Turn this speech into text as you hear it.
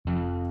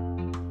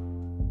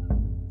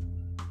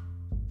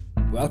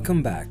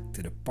Welcome back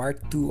to the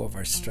part 2 of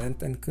our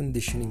strength and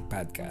conditioning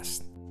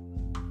podcast.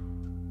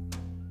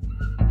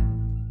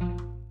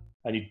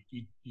 And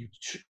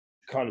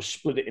kind of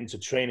split it into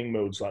training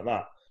modes like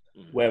that.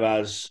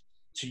 Whereas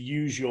to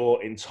use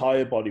your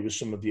entire body with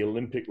some of the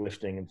Olympic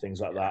lifting and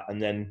things like that,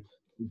 and then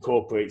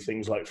incorporate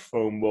things like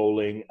foam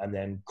rolling and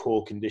then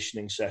core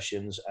conditioning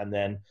sessions and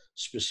then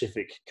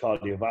specific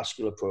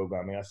cardiovascular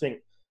programming, I think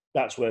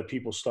that's where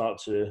people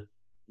start to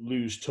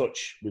lose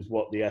touch with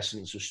what the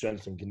essence of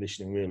strength and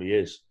conditioning really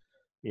is.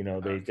 You know,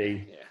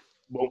 they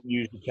won't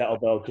use the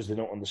kettlebell because they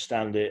don't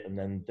understand it, and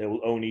then they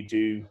will only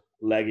do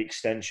leg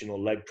extension or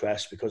leg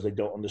press because they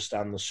don't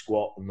understand the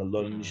squat and the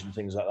lunge and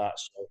things like that.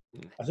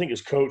 So I think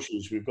as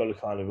coaches, we've got to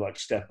kind of like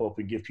step up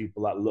and give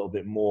people that little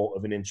bit more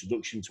of an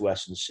introduction to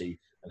S&C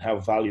and how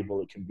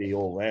valuable it can be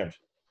all around.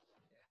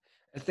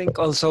 I think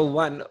also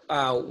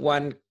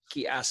one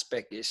key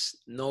aspect is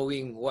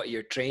knowing what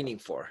you're training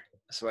for.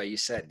 That's what you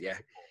said, yeah.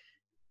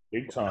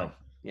 Big time.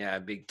 Yeah,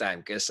 big time.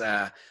 Because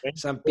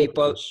some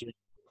people,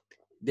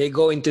 they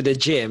go into the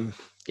gym,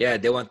 yeah,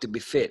 they want to be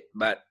fit,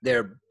 but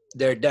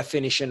their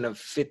definition of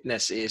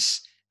fitness is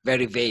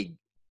very vague.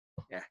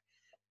 Yeah,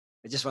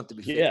 I just want to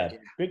be fit. Yeah,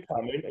 big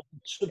time. I mean,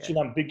 it's such an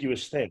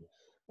ambiguous thing.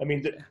 I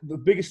mean, the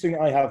biggest thing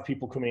I have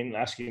people coming in and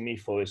asking me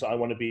for is I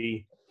want to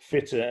be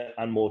fitter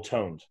and more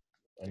toned.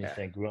 And you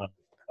think, right,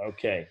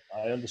 okay,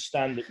 I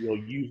understand that you're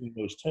using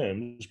those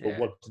terms, but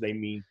what do they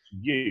mean to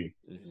you?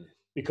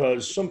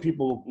 Because some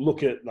people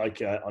look at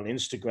like on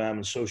Instagram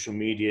and social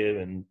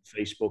media and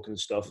Facebook and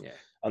stuff,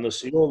 and they'll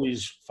see all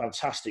these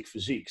fantastic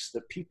physiques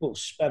that people have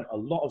spent a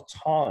lot of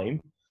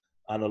time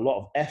and a lot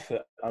of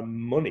effort and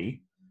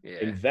money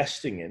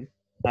investing in.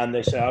 And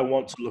they say, I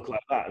want to look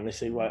like that. And they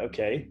say, right,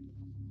 okay,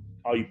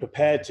 are you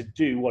prepared to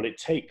do what it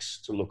takes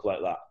to look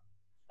like that?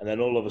 And then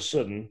all of a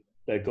sudden,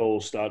 their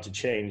goals start to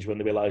change when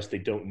they realize they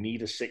don't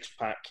need a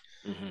six-pack.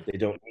 They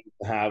don't need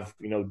to have,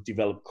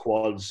 develop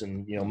quads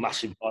and,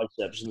 massive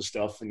biceps and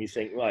stuff. And you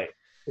think, right,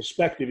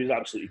 perspective is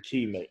absolutely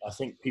key, mate. I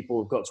think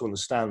people have got to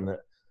understand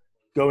that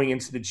going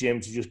into the gym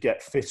to just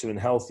get fitter and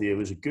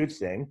healthier is a good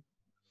thing.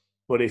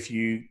 But if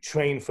you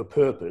train for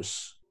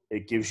purpose,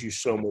 it gives you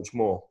so much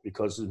more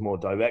because there's more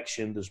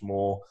direction, there's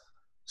more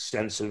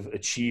sense of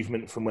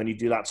achievement from when you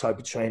do that type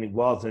of training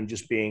rather than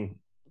just being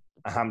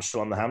a hamster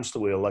on the hamster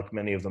wheel like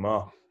many of them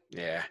are.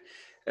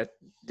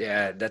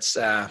 That's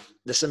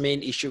the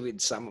main issue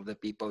with some of the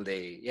people.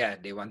 They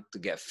want to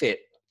get fit,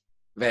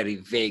 very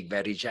vague,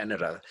 very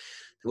general.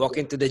 They walk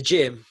into the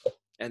gym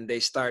and they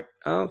start,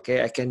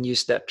 I can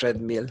use that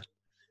treadmill.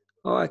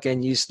 I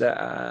can use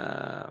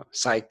the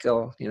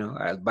cycle,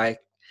 I'll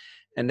bike.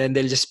 And then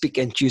they'll just pick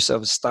and choose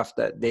of stuff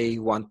that they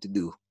want to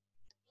do.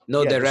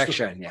 No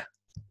direction.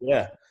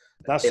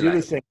 That's the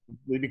other thing.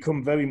 They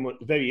become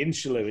very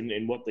insular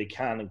in what they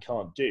can and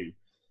can't do.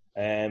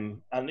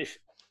 And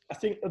I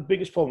think the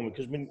biggest problem,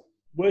 because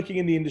working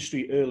in the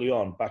industry early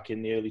on, back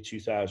in the early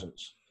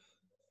 2000s,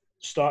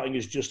 starting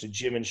as just a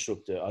gym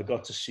instructor, I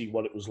got to see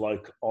what it was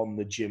like on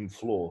the gym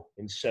floor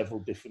in several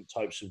different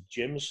types of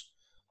gyms.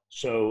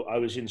 So I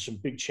was in some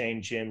big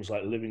chain gyms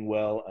like Living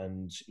Well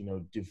and,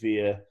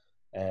 Devere,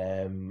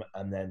 and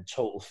then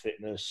Total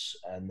Fitness,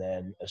 and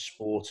then a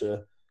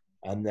Sporter,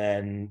 and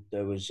then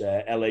there was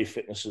LA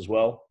Fitness as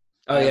well.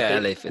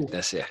 LA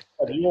Fitness,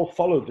 They all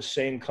followed the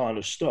same kind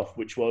of stuff,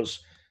 which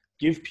was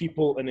give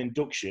people an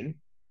induction,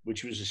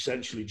 which was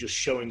essentially just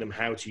showing them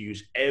how to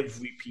use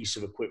every piece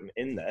of equipment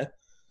in there,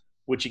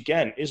 which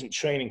again isn't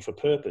training for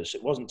purpose.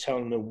 It wasn't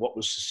telling them what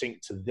was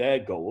succinct to their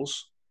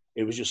goals.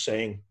 It was just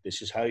saying,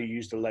 this is how you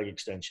use the leg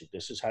extension.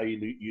 This is how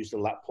you use the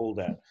lat pull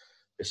down.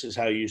 This is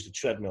how you use the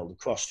treadmill, the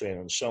cross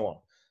trainer, and so on.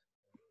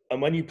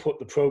 And when you put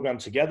the program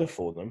together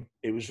for them,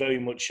 it was very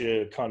much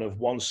a kind of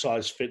one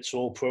size fits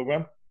all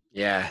program.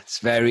 Yeah, it's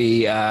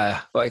very,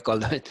 what I call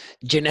that,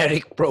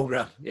 generic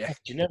program. Yeah,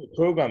 generic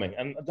programming.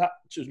 And that,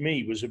 to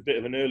me, was a bit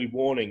of an early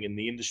warning in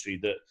the industry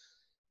that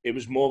it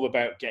was more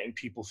about getting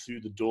people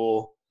through the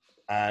door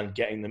and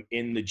getting them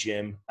in the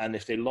gym. And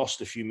if they lost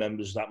a few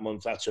members that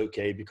month, that's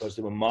okay, because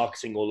they were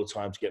marketing all the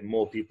time to get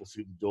more people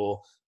through the door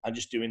and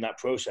just doing that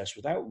process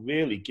without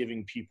really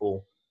giving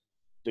people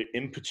the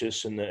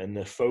impetus and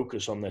the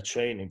focus on their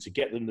training to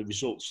get them the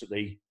results that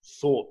they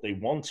thought they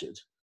wanted.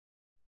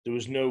 There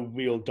was no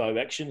real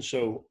direction.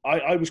 So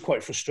I was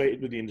quite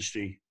frustrated with the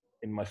industry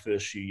in my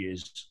first few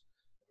years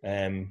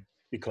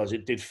because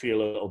it did feel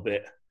a little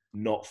bit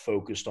not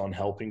focused on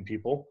helping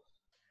people.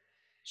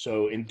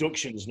 So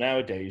inductions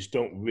nowadays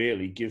don't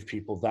really give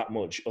people that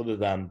much other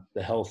than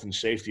the health and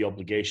safety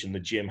obligation the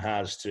gym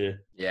has to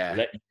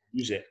let you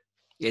use it.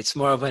 It's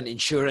more of an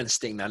insurance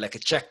thing now, like a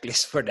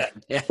checklist for that.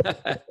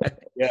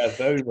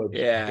 Very much.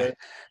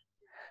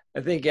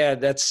 I think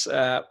that's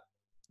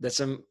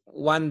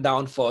one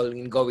downfall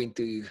in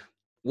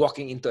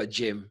walking into a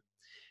gym.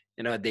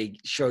 They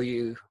show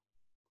you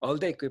all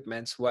the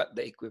equipments, what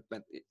the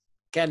equipment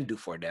can do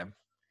for them.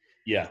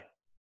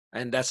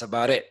 And that's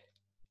about it.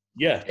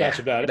 That's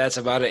about it. That's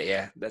about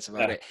it. That's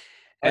about it.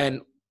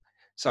 And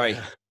sorry,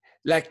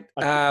 like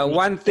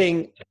one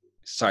thing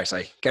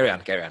Sorry. Carry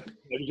on. It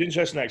was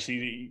interesting,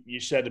 actually. You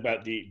said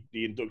about the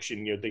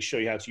induction. They show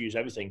you how to use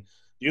everything.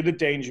 The other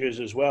danger is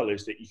as well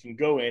is that you can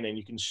go in and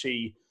you can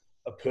see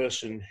a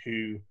person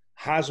who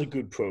has a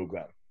good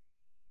program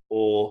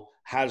or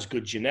has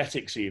good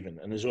genetics even,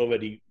 and is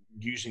already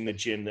using the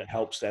gym that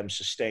helps them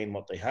sustain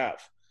what they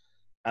have,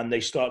 and they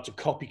start to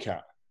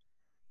copycat.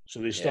 So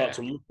they start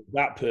to look at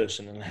that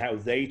person and how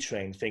they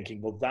train,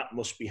 thinking, well, that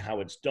must be how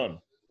it's done,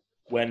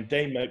 when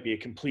they might be a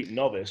complete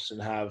novice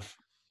and have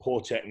poor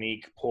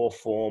technique, poor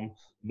form,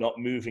 not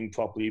moving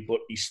properly, but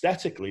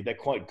aesthetically, they're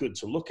quite good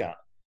to look at.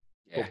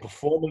 Yeah. But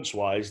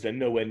performance-wise, they're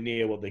nowhere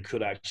near what they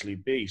could actually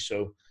be.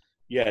 So,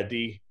 yeah,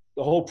 the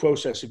whole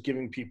process of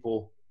giving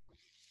people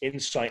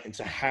insight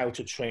into how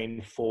to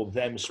train for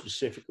them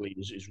specifically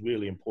is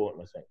really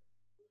important, I think.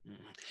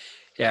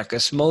 Yeah,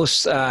 because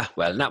most,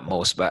 well, not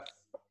most, but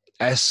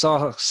I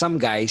see some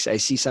guys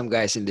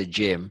in the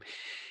gym,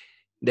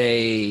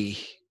 they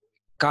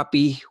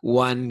copy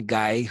one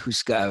guy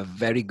who's got a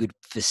very good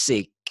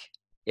physique.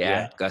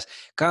 Yeah, because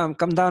come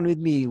down with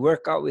me,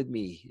 work out with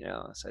me.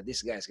 So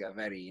this guy's got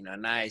very,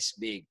 nice,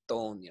 big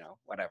tone,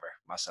 whatever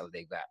muscle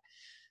they got.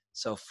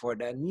 So for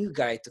the new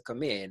guy to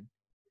come in,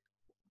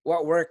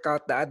 what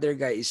workout the other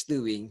guy is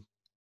doing,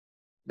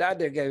 the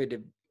other guy with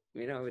the,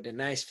 with a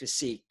nice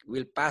physique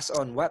will pass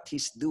on what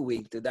he's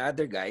doing to the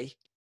other guy.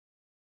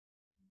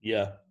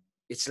 Yeah.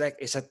 It's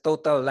a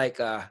total like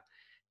a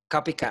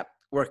copycat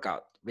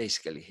workout,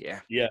 basically.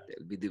 Yeah. Yeah.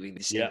 They'll be doing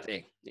the same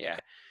thing. Yeah.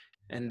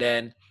 And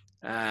then,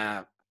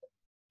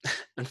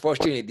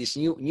 unfortunately, this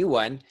new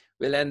one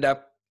will end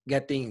up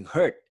getting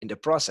hurt in the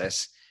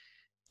process.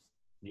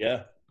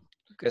 Yeah.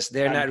 Because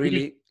they're not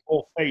really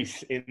or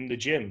faith in the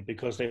gym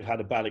because they've had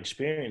a bad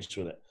experience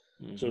with it.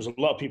 Mm-hmm. So there's a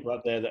lot of people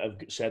out there that have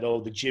said,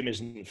 oh, the gym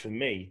isn't for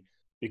me,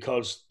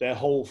 because their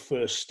whole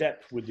first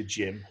step with the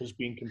gym has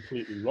been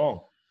completely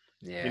wrong.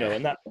 Yeah.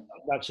 And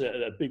that's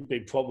a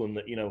big problem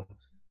that,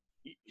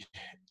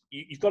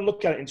 you've got to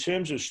look at it in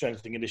terms of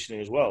strength and conditioning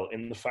as well,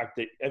 in the fact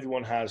that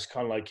everyone has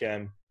kind of like,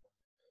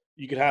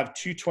 you could have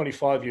two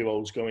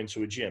 25-year-olds go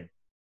into a gym.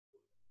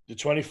 The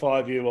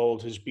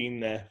 25-year-old has been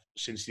there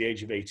since the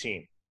age of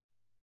 18.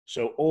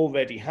 So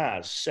already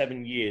has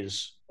 7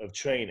 years of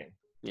training.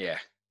 Yeah.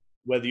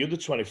 Where the other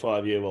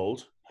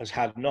 25-year-old has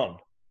had none.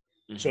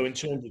 Mm-hmm. So in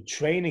terms of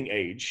training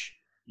age,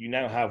 you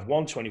now have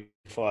one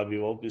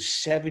 25-year-old with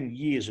 7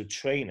 years of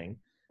training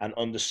and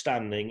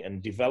understanding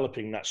and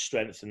developing that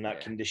strength and that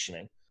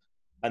conditioning.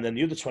 And then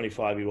the other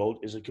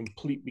 25-year-old is a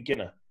complete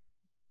beginner.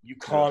 You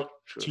can't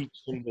teach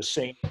them the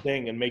same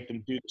thing and make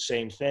them do the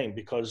same thing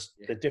because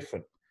they're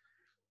different.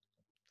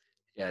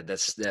 Yeah,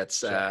 that's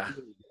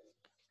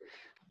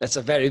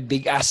a very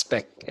big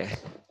aspect.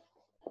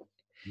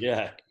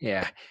 Yeah.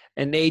 Yeah.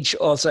 And age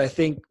also, I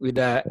think with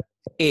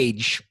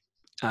age,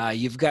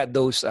 you've got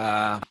those,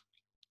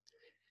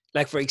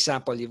 like for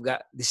example, you've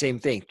got the same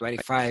thing,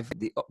 25,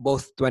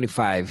 both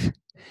 25.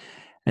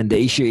 And the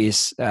issue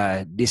is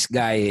this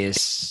guy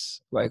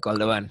is, what I call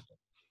the one,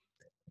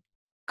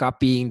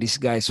 copying this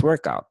guy's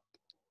workout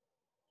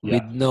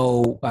with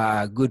no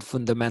good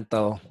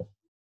fundamental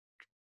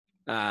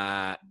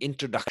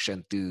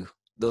introduction to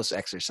those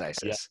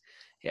exercises.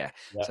 Yeah.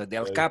 So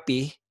they'll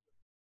copy.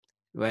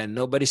 When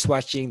nobody's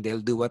watching,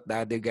 they'll do what the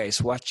other guy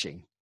is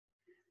watching.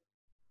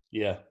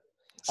 Yeah.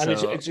 And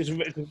it's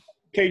an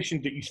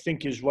indication that you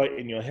think is right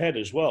in your head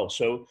as well.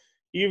 So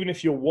even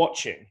if you're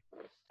watching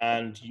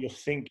and you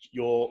think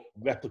you're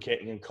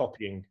replicating and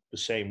copying the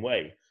same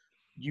way,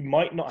 you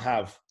might not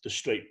have the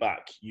straight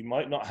back. You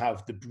might not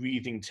have the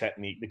breathing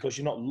technique because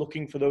you're not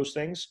looking for those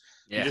things.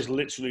 Yeah. You're just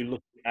literally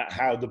looking at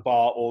how the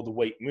bar or the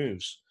weight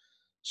moves.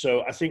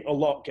 So I think a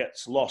lot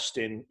gets lost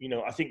in,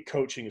 I think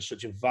coaching is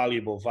such a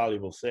valuable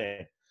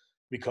thing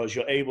because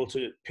you're able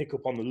to pick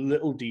up on the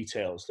little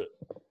details that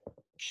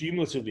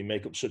cumulatively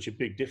make up such a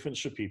big difference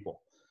for people.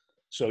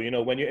 So,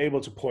 when you're able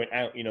to point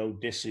out,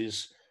 this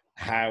is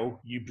how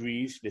you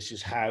breathe, this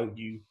is how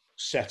you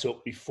set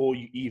up before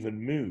you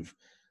even move.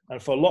 And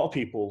for a lot of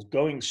people,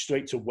 going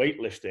straight to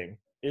weightlifting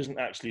isn't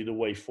actually the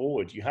way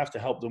forward. You have to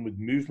help them with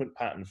movement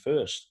pattern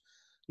first.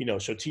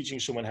 So teaching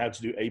someone how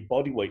to do a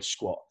bodyweight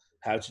squat,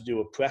 how to do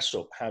a press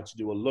up, how to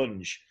do a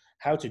lunge,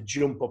 how to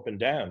jump up and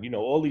down.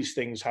 All these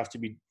things have to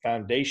be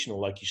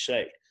foundational, like you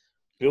say.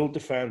 Build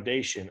the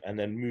foundation and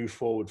then move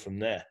forward from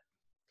there.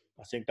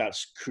 I think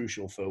that's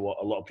crucial for what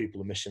a lot of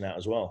people are missing out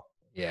as well.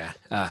 Yeah.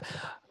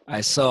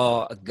 I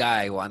saw a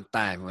guy one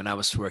time when I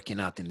was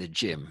working out in the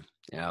gym.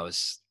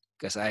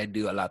 Because I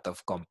do a lot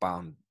of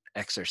compound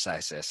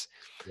exercises.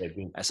 Yeah,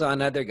 I saw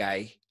another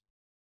guy,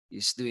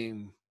 he's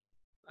doing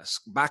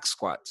back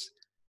squats,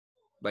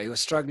 but he was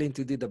struggling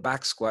to do the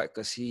back squat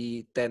because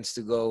he tends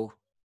to go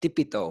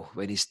tippy-toe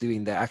when he's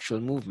doing the actual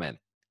movement.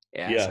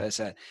 Yeah. So I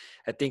said,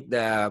 I think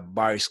the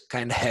bar is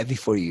kind of heavy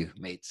for you,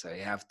 mate. So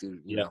you have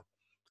to, you know,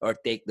 or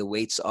take the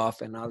weights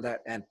off and all that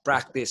and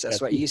practice.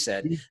 That's what you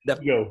said.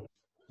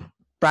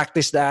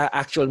 Practice the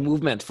actual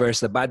movement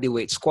first, the body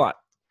weight squat.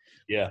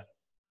 Yeah.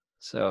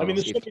 So I mean,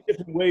 there's so many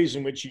different ways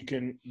in which you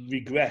can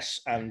regress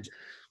and,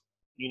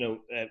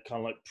 kind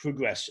of like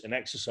progress and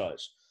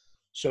exercise.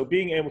 So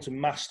being able to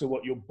master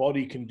what your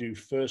body can do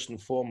first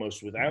and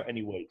foremost without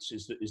any weights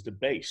is the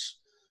base.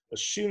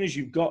 As soon as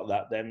you've got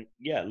that, then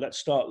yeah, let's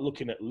start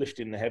looking at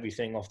lifting the heavy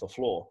thing off the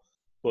floor.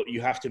 But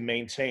you have to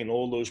maintain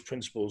all those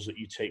principles that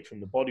you take from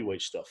the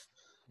bodyweight stuff.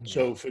 Yeah.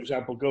 So, for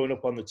example, going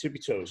up on the tippy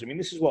toes. I mean,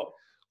 this is what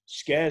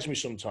scares me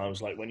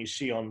sometimes. Like when you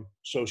see on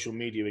social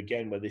media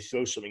again, where they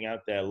throw something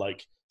out there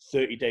like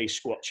 30-day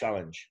squat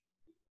challenge.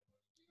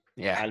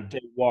 Yeah. And day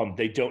 1,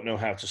 they don't know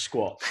how to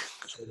squat.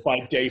 So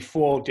by day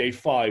 4, day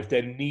 5,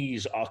 their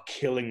knees are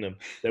killing them.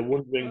 They're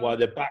wondering why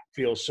their back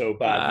feels so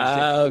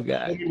bad. Oh,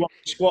 God. Tell me what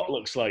squat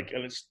looks like.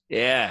 And it's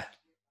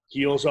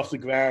heels off the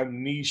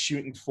ground, knees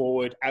shooting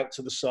forward, out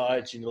to the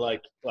sides. And you're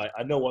like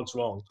I know what's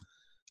wrong.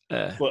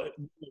 But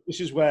this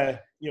is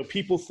where,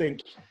 people think,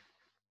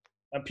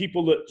 and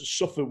people that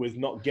suffer with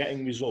not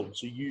getting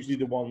results are usually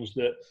the ones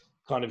that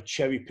kind of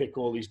cherry pick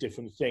all these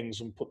different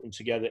things and put them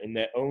together in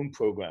their own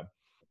program.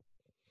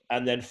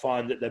 And then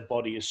find that their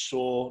body is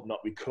sore, not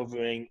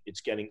recovering,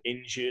 it's getting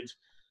injured,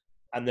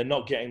 and they're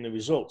not getting the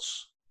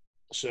results.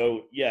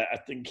 So, yeah, I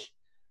think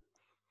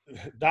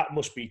that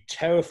must be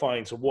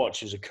terrifying to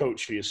watch as a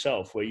coach for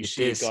yourself, where you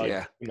see a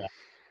guy doing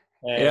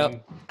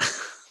that.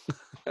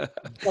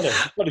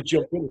 Gotta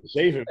jump in and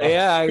save him.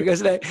 Yeah,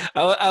 because like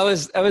I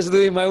was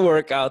doing my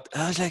workout.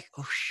 I was like,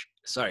 oh,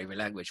 sorry, my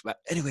language, but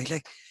anyway,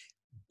 like.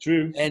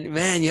 True. And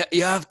man,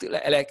 you have to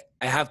like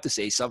I have to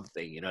say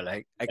something,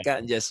 like I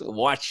can't just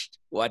watch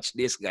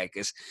this guy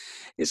because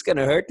he's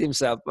gonna hurt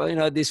himself.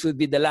 But this would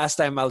be the last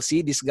time I'll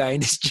see this guy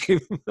in this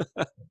gym.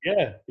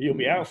 Yeah, he'll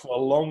be out for a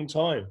long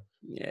time.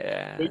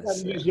 Yeah. But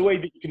there's a way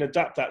that you can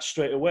adapt that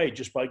straight away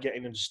just by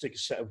getting him to stick a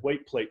set of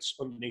weight plates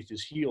underneath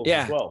his heels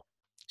as well.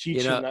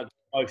 Teaching that to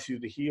drive through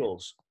the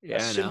heels.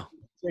 Yeah,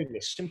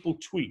 a simple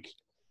tweak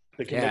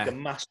that can make a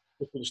massive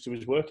difference to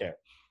his workout.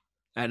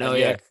 I know,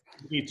 you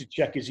need to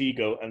check his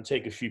ego and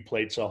take a few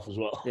plates off as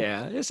well.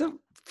 Yeah, there's a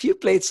few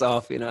plates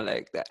off,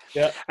 like that.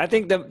 Yeah. I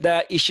think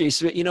the issue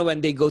is,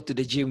 when they go to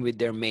the gym with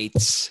their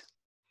mates.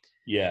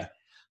 Yeah.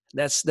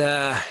 That's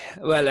I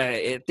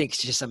think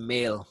it's just a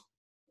male,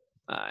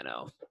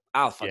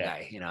 alpha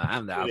guy.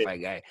 I'm the alpha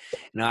guy.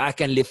 I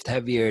can lift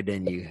heavier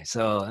than you.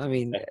 So, I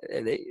mean,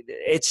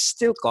 it's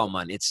still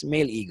common. It's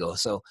male ego.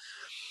 So,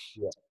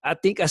 I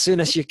think as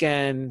soon as you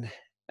can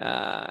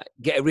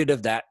get rid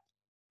of that,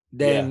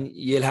 then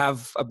you'll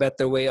have a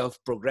better way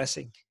of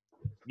progressing.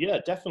 Yeah,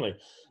 definitely.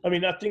 I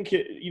mean, I think,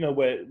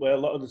 where a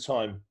lot of the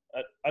time,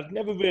 I've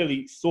never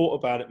really thought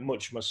about it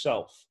much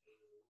myself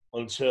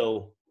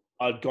until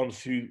I'd gone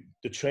through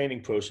the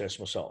training process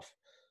myself.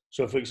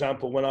 So, for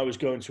example, when I was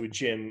going to a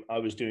gym, I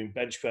was doing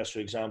bench press, for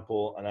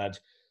example, and I'd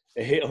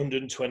hit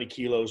 120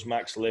 kilos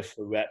max lift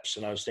for reps.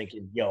 And I was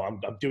thinking, I'm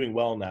doing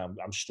well now.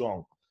 I'm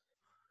strong.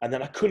 And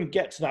then I couldn't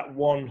get to that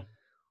one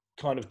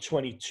kind of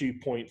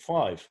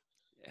 22.5.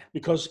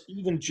 Because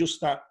even just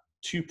that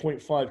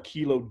 2.5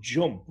 kilo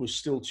jump was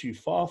still too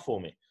far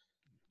for me.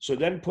 So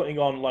then putting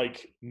on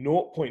like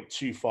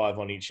 0.25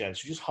 on each end,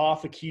 so just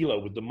half a kilo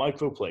with the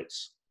micro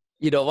plates.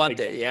 You don't want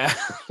it, yeah.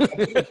 I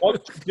didn't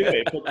want to do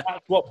it, but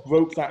that's what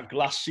broke that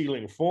glass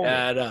ceiling for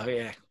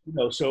me.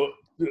 So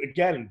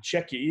again,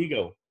 check your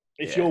ego.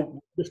 If you're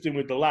lifting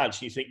with the lads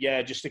and you think,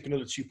 just stick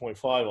another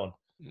 2.5 on.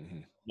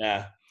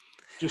 Nah,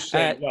 just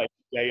say,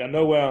 I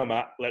know where I'm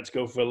at. Let's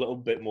go for a little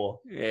bit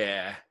more.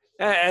 Yeah.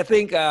 I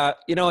think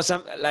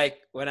some like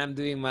when I'm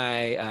doing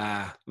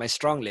my my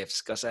strong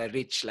lifts, because I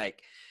reach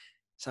like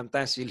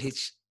sometimes we'll hit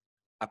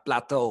a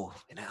plateau.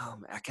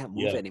 I can't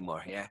move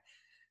anymore. Yeah.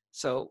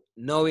 So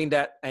knowing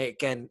that I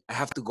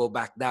have to go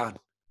back down,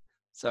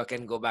 so I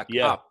can go back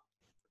up.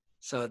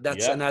 So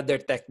that's another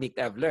technique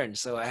I've learned.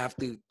 So I have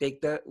to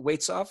take the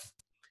weights off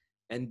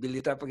and build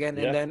it up again,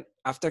 and then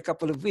after a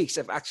couple of weeks,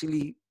 I've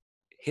actually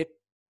hit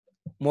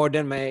more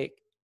than my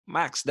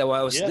max that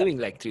I was doing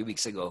like 3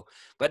 weeks ago.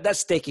 But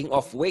that's taking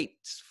off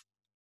weights.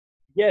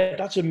 Yeah,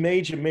 that's a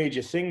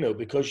major thing though,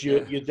 because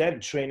you're then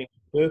training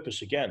for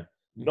purpose again,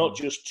 not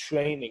just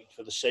training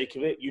for the sake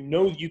of it.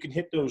 You can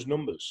hit those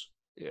numbers.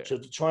 Yeah. So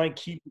to try and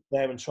keep it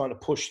there and trying to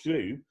push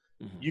through,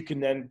 you can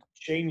then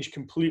change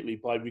completely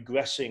by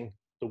regressing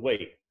the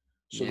weight.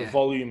 So the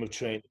volume of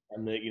training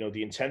and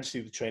the intensity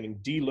of the training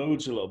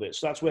deloads a little bit.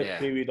 So that's where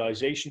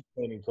periodization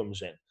training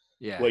comes in.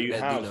 Yeah, where you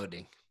have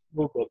deloading.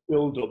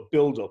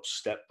 Build up,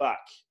 step back.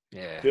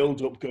 Yeah.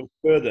 Build up, go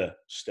further,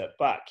 step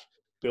back.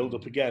 Build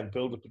up again.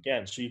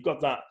 So you've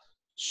got that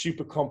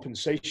super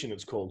compensation,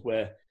 it's called,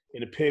 where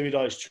in a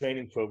periodized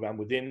training program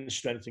within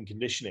strength and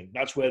conditioning,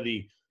 that's where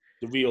the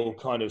real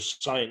kind of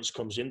science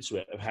comes into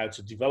it, of how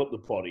to develop the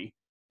body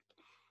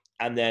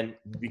and then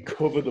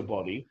recover the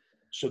body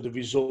so the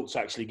results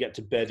actually get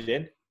to bed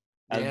in,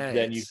 and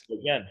then you go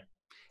again.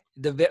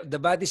 The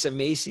body's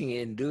amazing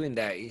in doing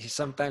that.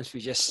 Sometimes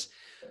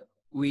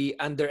we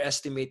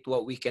underestimate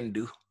what we can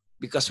do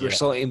because we're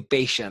so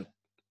impatient.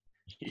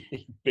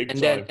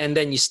 And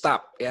then you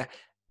stop.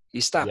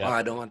 You stop. Oh,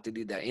 I don't want to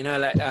do that.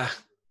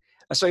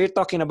 So you're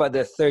talking about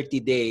the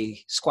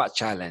 30-day squat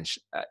challenge.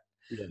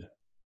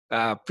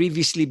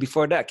 Previously,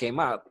 before that came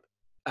out,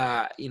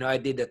 I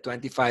did the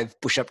 25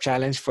 push-up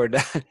challenge for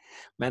the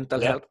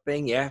mental Yeah. health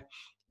thing. Yeah.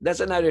 That's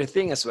another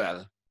thing as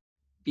well.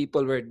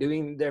 People were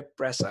doing their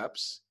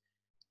press-ups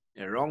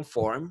in the wrong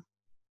form.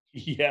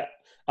 Yeah.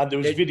 And there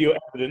was They're video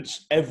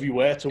evidence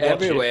everywhere to watch it.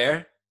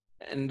 everywhere.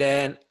 And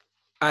then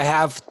I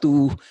have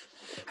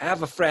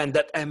a friend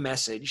that I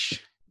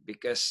message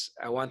because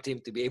I want him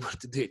to be able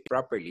to do it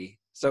properly.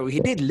 So he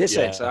did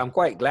listen. Yeah. So I'm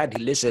quite glad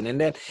he listened.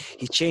 And then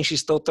he changed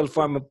his total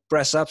form of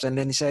press ups. And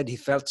then he said he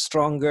felt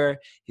stronger.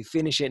 He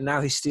finished it.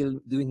 Now he's still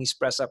doing his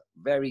press up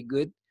very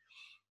good.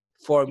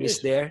 Form is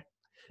Good. there.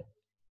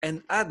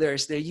 And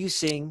others, they're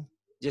using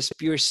just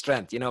pure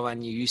strength,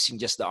 when you're using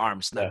just the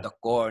arms, not Yeah. the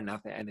core,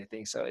 nothing,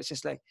 anything. So it's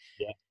just like,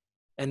 Yeah.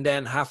 and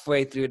then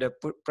halfway through the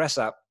press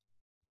up,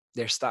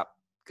 they're stopped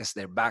because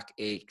their back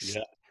aches,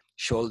 Yeah.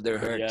 shoulder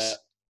hurts,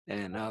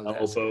 and all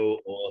that. Elbow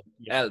or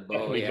Elbow,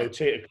 definitely yeah.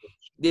 rotator cuff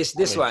This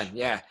damage. one,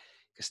 yeah,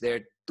 because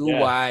they're too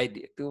Yeah. wide.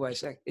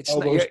 It's like it's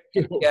not. Elbows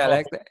You're, too yeah, far.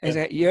 like that. It's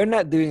like you're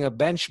not doing a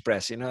bench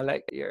press.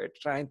 Like you're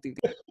trying to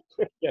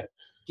Yeah.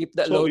 keep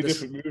that Totally load.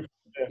 different move.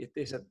 Yeah. It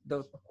is a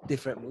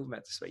different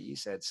movement. That's what you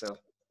said. So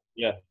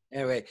Yeah.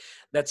 anyway,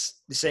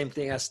 that's the same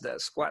thing as the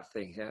squat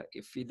thing. Yeah?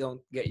 If you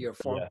don't get your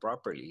form Yeah.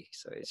 properly,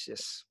 so it's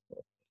just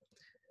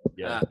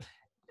Yeah.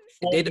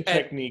 they Form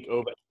technique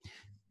over.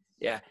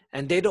 yeah,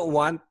 and they don't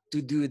want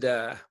to do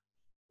the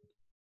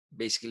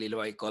basically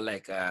what I call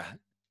like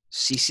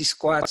CC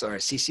squats or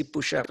CC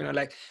push-up.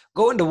 Like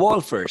go on the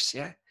wall first.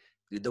 Yeah,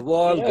 do the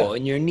wall, Yeah. go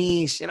on your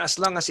knees. As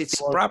long as it's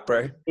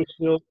proper.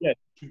 Yeah.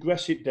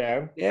 Progress it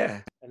down.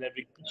 Yeah. And then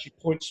reach your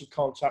points of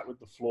contact with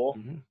the floor.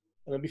 Mm-hmm.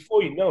 And then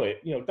before you know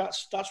it,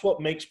 that's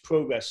what makes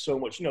progress so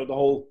much. The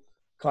whole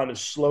kind of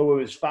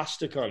slower is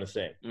faster kind of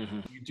thing. Mm-hmm.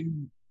 You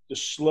do the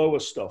slower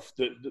stuff,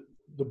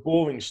 the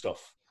boring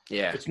stuff.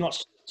 Yeah. It's not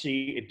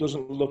sexy. It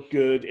doesn't look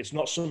good. It's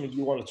not something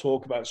you want to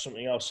talk about.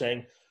 Something else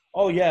saying,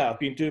 "Oh yeah, I've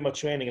been doing my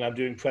training and I'm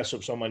doing press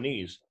ups on my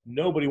knees."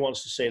 Nobody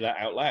wants to say that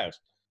out loud.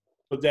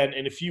 But then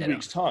in a few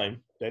weeks'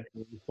 time, they're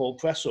doing full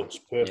press ups,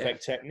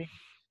 perfect technique,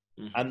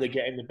 and they're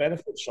getting the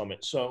benefits from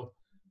it. So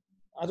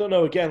I don't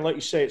know. Again, like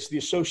you say, it's the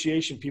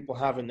association people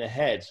have in their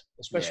head,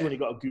 especially when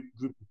you've got a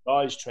group of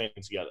guys training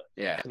together.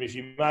 Yeah. I mean, if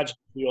you imagine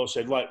we all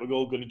said, right, we're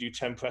all going to do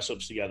 10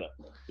 press-ups together.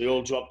 They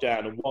all drop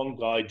down, and one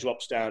guy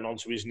drops down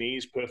onto his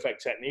knees,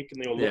 perfect technique,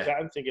 and they all look at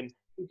him thinking,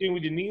 what are you doing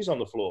with your knees on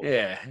the floor?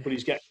 Yeah. But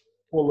he's getting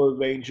fuller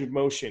range of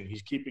motion.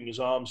 He's keeping his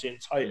arms in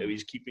tighter.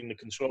 He's keeping the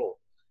control.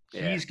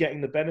 Yeah. He's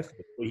getting the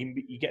benefit.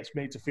 He gets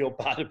made to feel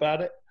bad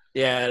about it.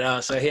 Yeah,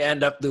 no, so he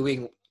ended up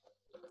doing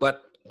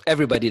what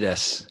everybody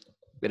does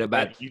with a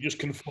bad. You just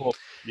conform.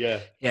 Yeah.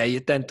 Yeah, you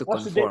tend to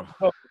conform.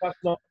 That's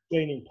not a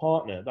training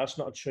partner. That's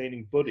not a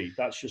training buddy.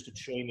 That's just a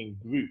training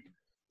group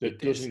that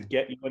doesn't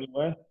get you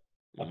anywhere.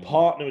 A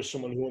partner is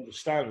someone who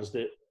understands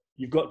that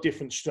you've got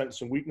different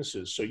strengths and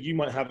weaknesses. So you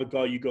might have a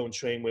guy you go and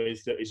train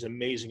with that is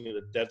amazing at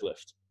the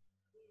deadlift,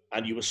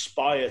 and you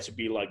aspire to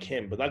be like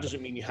him, but that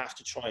doesn't mean you have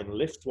to try and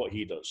lift what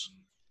he does.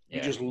 You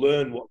just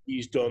learn what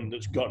he's done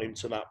that's got him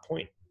to that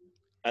point.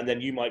 And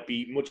then you might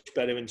be much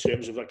better in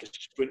terms of like a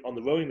sprint on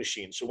the rowing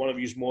machine. So one of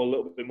you's a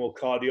little bit more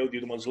cardio, the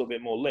other one's a little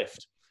bit more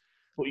lift.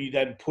 But you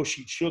then push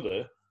each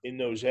other in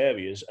those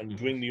areas and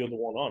bring the other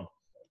one on.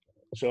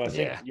 So I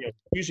think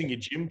using your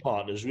gym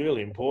partner is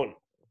really important.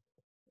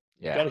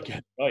 Yeah. You got to get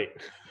it right.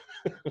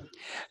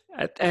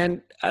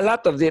 And a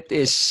lot of it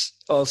is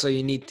also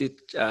you need to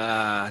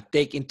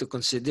take into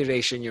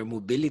consideration your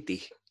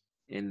mobility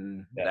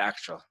in the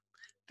actual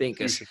thing.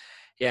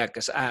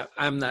 Because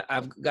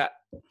I've got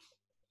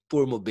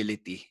poor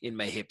mobility in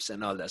my hips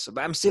and all that. So,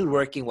 but I'm still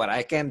working what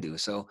I can do.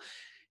 So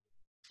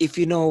if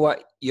you know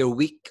what your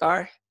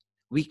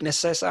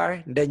weaknesses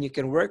are, then you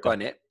can work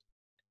on it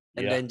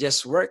and then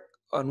just work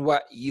on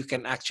what you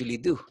can actually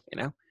do,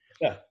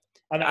 Yeah.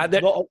 And a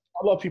lot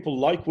of people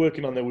like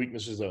working on their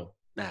weaknesses though.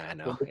 I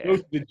know. When they go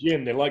to the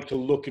gym, they like to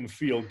look and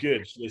feel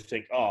good. So they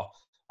think, oh,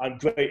 I'm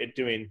great at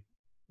doing,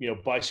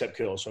 bicep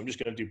curls. So I'm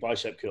just going to do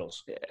bicep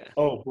curls. Yeah.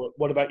 Oh, but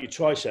what about your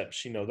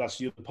triceps? That's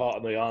the other part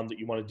of the arm that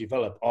you want to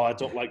develop. Oh, I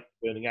don't like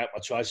burning out my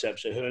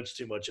triceps. It hurts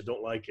too much. I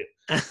don't like it.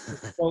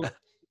 Well,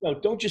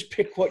 don't just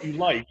pick what you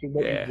like and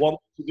what you want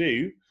to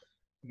do.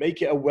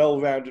 Make it a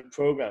well-rounded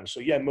program. So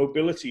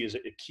mobility is a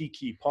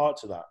key part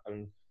to that.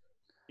 And,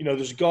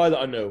 there's a guy that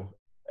I know,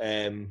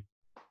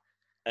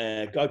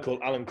 a guy called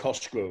Alan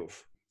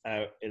Cosgrove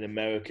out in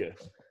America.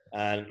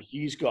 And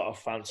he's got a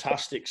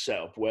fantastic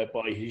setup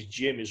whereby his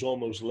gym is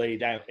almost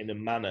laid out in a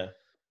manner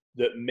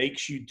that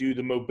makes you do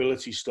the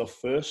mobility stuff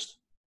first.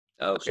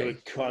 Okay. So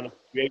it kind of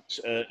creates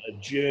a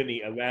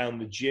journey around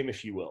the gym,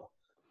 if you will,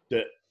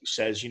 that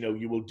says,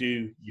 you will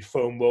do your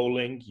foam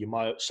rolling,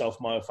 your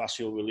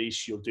self-myofascial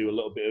release. You'll do a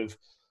little bit of,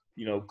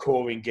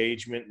 core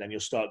engagement. Then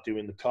you'll start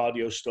doing the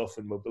cardio stuff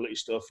and mobility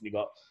stuff. And you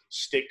got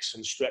sticks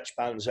and stretch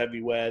bands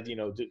everywhere,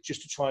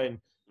 just to try and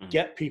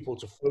get people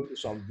to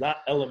focus on that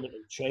element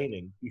of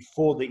training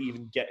before they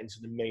even get into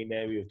the main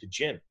area of the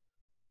gym.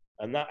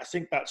 And I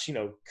think that's,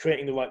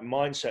 creating the right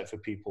mindset for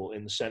people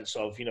in the sense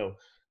of,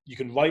 you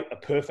can write a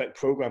perfect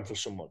program for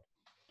someone,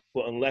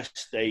 but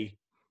unless they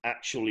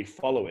actually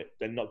follow it,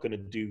 they're not going to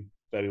do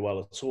very well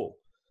at all.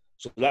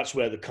 So that's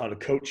where the kind of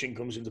coaching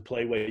comes into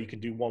play, where you can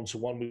do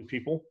one-to-one with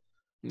people,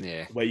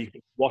 where you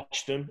can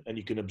watch them and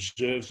you can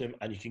observe them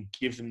and you can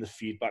give them the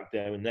feedback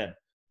there and then.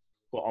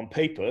 But on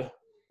paper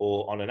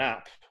or on an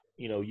app,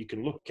 you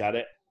can look at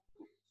it.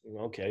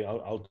 Okay,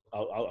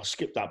 I'll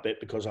skip that bit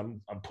because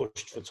I'm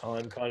pushed for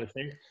time, kind of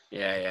thing.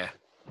 Yeah.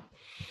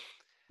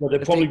 Well,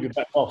 they'd probably be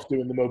better off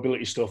doing the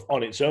mobility stuff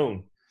on its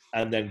own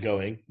and then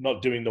going,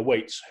 not doing the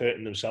weights,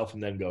 hurting themselves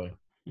and then going.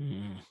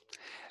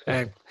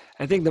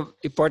 I think the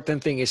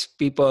important thing is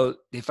people,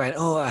 they find,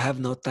 I have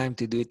no time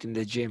to do it in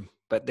the gym,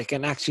 but they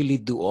can actually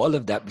do all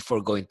of that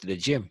before going to the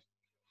gym.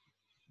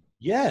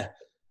 Yeah.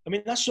 I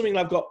mean, that's something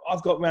I've got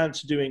around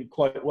to doing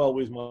quite well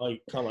with my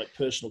kind of like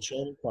personal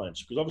training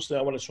clients, because obviously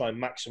I want to try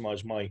and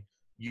maximize my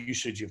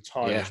usage of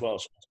time as well.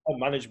 So time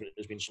management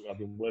has been something I've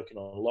been working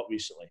on a lot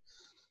recently.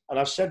 And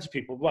I've said to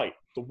people, right,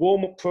 the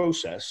warm-up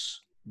process,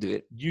 do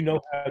it. You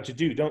know how to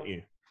do, don't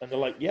you? And they're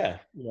like, yeah,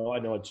 I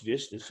know how to do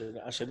this. And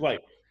I said, right,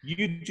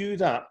 you do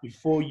that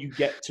before you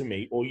get to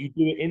me, or you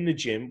do it in the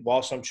gym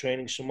whilst I'm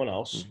training someone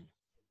else.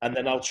 And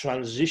then I'll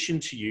transition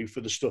to you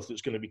for the stuff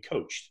that's going to be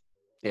coached.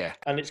 Yeah.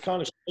 And it's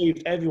kind of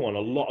saved everyone a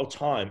lot of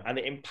time, and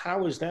it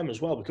empowers them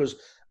as well, because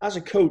as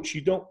a coach, you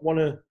don't want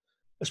to,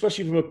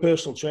 especially from a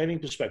personal training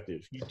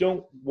perspective, you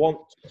don't want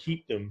to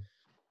keep them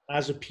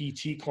as a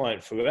PT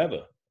client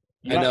forever.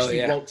 You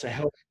want to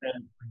help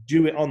them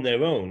do it on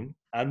their own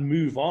and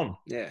move on.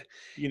 Yeah.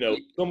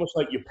 It's almost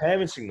like you're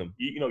parenting them.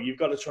 You've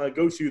got to try and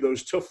go through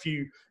those tough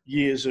few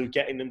years of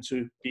getting them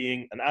to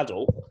being an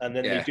adult, and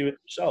then they do it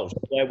themselves.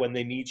 They're there when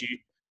they need you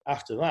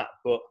after that.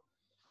 But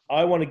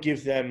I want to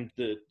give them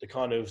the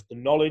kind of the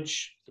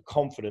knowledge, the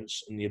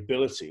confidence, and the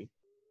ability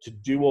to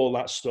do all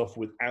that stuff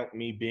without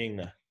me being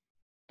there.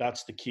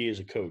 That's the key as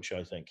a coach,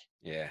 I think.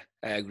 Yeah,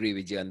 I agree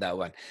with you on that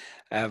one.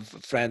 I have a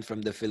friend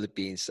from the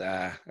Philippines.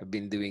 I've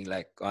been doing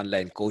like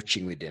online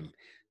coaching with him.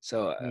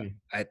 So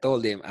I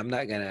told him,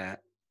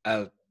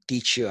 I'll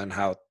teach you on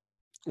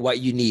what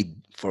you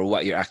need for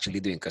what you're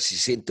actually doing, because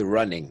he's into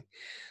running.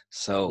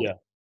 So the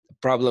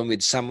problem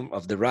with some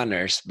of the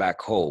runners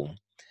back home,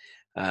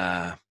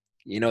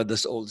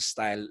 this old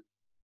style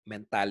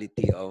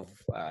mentality of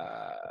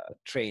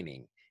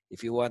training.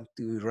 If you want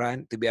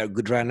to be a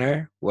good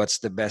runner, what's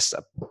the best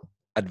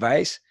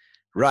advice?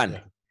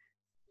 Run.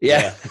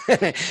 Yeah.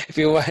 If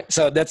you want,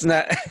 so that's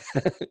not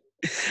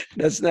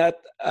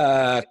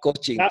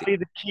coaching. That'd be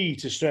the key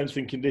to strength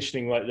and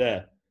conditioning right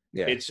there.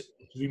 Yeah. It's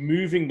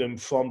removing them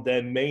from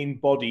their main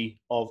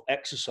body of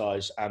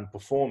exercise and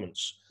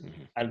performance,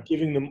 and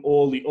giving them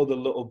all the other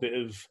little bit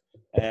of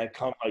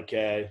kind of like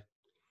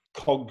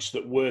cogs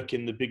that work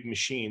in the big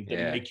machine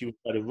that make you a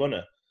better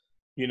runner.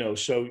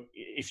 So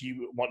if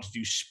you want to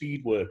do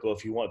speed work, or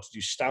if you want to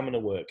do stamina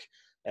work,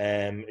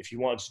 if you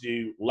want to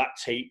do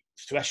lactate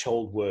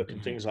threshold work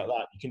and things like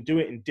that, you can do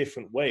it in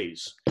different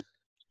ways.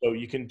 So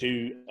you can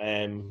do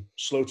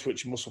slow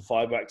twitch muscle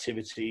fiber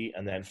activity,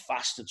 and then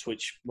faster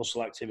twitch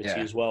muscle activity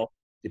as well,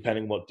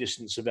 depending what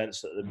distance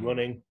events that they're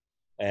running.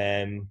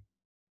 And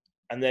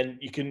then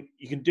you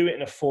can do it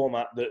in a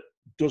format that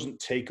doesn't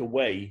take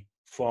away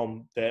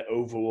from their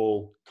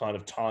overall kind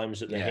of times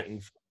that they're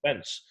hitting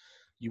events.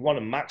 You want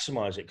to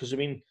maximize it, because I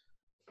mean,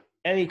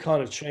 any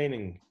kind of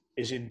training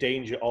is in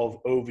danger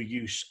of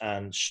overuse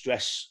and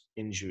stress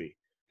injury,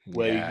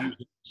 where you use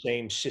the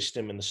same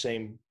system and the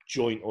same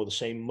joint or the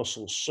same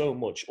muscle so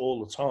much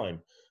all the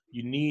time.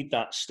 You need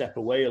that step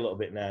away a little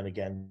bit now and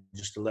again,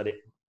 just to let it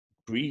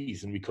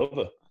breathe and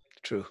recover.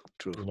 True.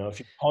 If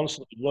you're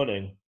constantly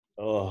running,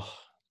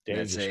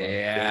 dangerous.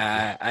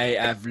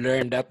 I've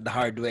learned that the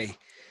hard way.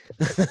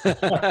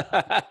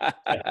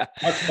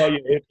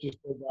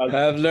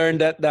 I've learned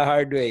that the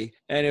hard way.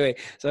 Anyway,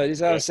 so this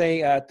is what I was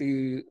saying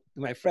to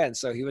my friend.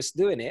 So he was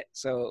doing it.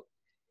 So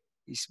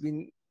he's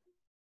been,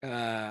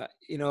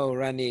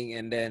 running,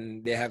 and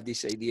then they have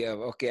this idea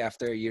of, okay,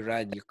 after you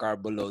run, you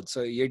carbo load.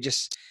 So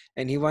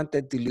and he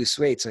wanted to lose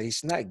weight. So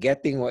he's not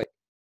getting what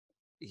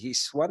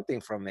he's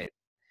wanting from it.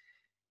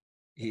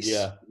 He's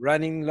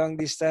running long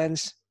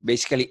distance,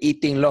 basically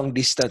eating long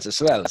distance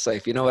as well. So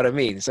if you know what I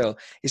mean. So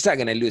he's not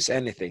going to lose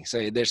anything.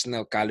 So there's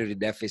no calorie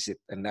deficit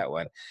in that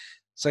one.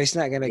 So he's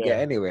not going to get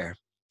anywhere.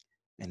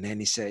 And then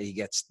he said he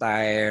gets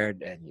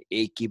tired and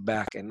achy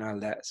back and all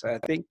that. So I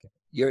think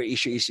your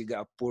issue is you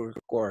got a poor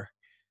core.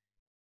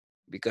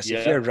 Because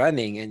if you're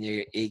running and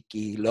you're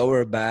achy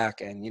lower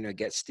back and,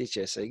 get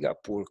stitches, so you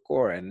got poor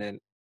core. And then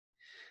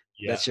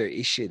that's your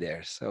issue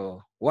there.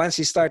 So once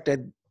he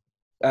started,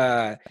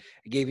 I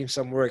gave him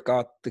some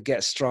workout to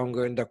get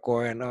stronger in the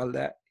core and all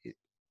that.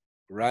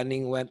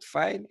 Running went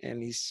fine,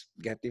 and he's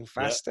getting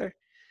faster.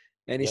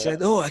 And he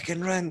said, I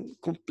can run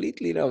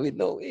completely now with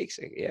no aches.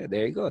 Yeah,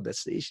 there you go.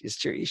 That's the issue.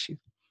 It's your issue.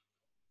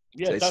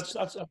 Yeah, so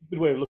that's a good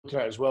way of looking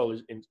at it as well,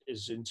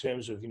 is in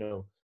terms of,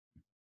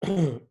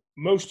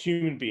 most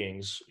human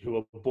beings who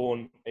are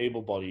born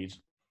able-bodied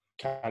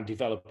can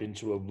develop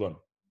into a run.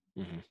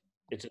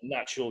 It's a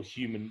natural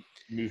human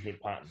movement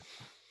pattern.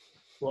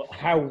 Well,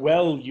 how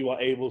well you are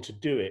able to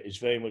do it is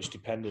very much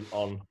dependent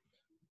on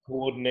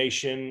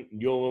coordination,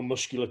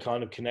 neuromuscular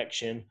kind of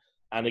connection,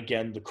 and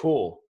again, the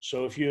core.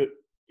 So if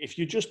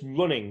you're just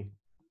running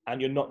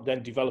and you're not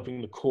then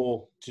developing the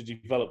core to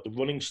develop the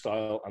running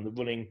style and the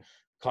running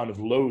kind of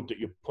load that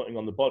you're putting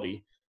on the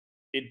body,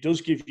 it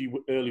does give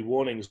you early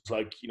warnings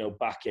like,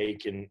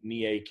 backache and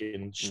knee ache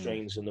and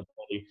strains in the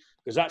body,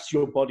 because that's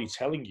your body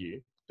telling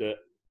you that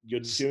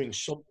you're doing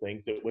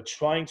something that we're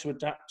trying to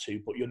adapt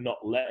to, but you're not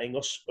letting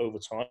us over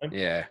time.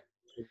 Yeah.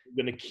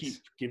 We're going to keep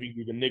giving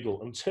you the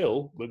niggle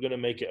until we're going to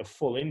make it a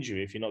full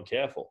injury if you're not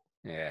careful.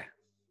 Yeah.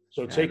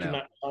 So taking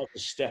that time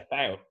to step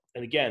out,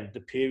 and again,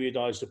 the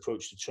periodized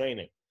approach to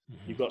training.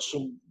 You've got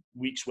some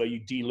weeks where you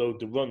deload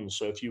the runs.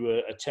 So if you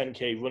were a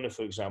 10K runner,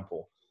 for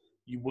example,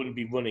 you wouldn't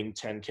be running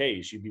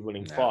 10Ks. You'd be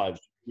running 5s,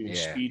 doing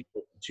speed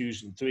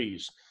 2s and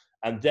 3s.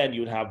 And then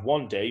you'd have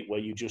one day where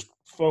you just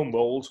foam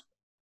rolled,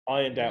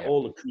 ironed out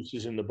all the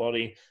creases in the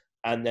body,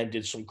 and then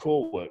did some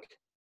core work.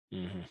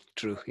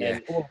 True. Yeah.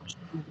 And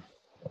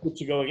good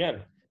to go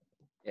again.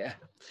 Yeah.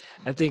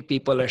 I think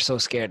people are so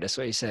scared. That's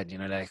what you said,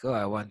 like, oh,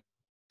 I want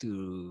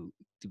to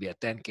be a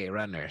 10K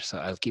runner, so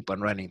I'll keep on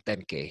running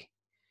 10K.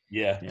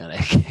 Yeah.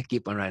 Like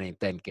keep on running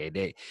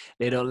 10K.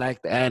 They don't like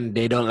and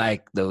they don't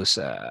like those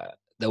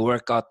the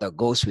workout that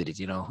goes with it,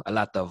 a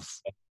lot of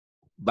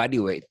body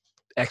weight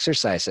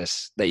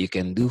exercises that you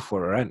can do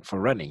for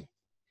running.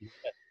 Yeah,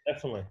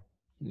 definitely.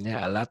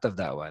 Yeah, a lot of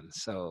that one.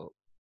 So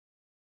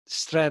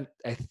strength,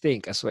 I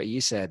think, as what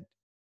you said,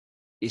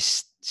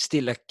 is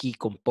still a key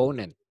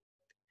component.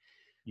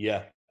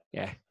 Yeah.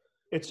 Yeah.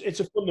 It's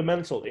a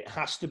fundamental. It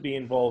has to be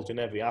involved in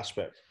every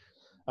aspect.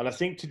 And I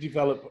think to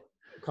develop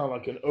kind of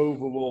like an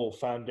overall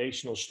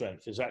foundational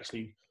strength is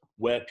actually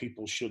where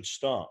people should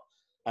start.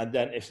 And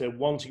then if they're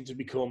wanting to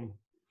become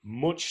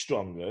much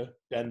stronger,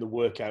 then the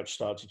workouts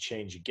start to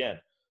change again.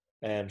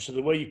 So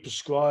the way you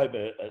prescribe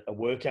a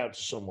workout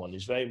to someone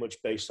is very much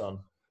based on,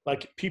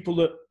 like, people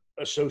that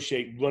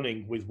associate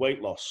running with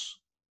weight loss.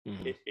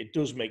 It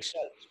does make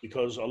sense,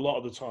 because a lot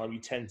of the time you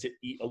tend to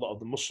eat a lot of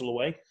the muscle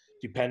away,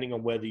 depending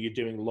on whether you're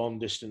doing long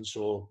distance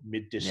or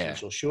mid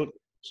distance or short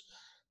distance.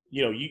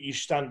 You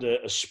stand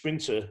a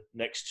sprinter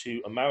next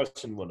to a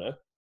marathon runner.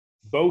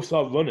 Both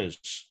are runners.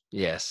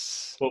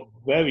 Yes. But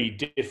very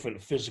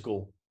different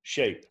physical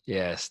shape.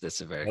 Yes,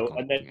 that's a very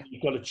and then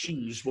you've got to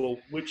choose, well,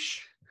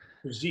 which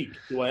physique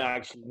do I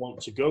actually want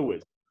to go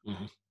with?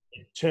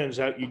 It turns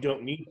out you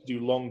don't need to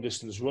do long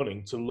distance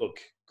running to look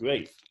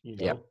great,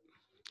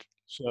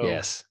 So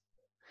yes.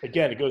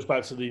 Again, it goes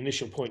back to the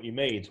initial point you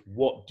made.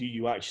 What do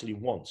you actually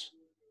want?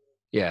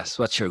 Yes,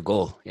 what's your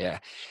goal? Yeah.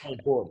 So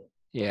important.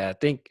 Yeah, I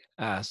think,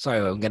 sorry,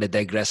 I'm going to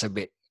digress a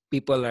bit.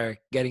 People are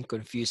getting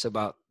confused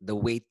about the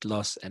weight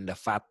loss and the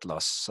fat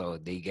loss. So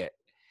they get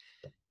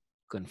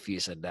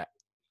confused at that.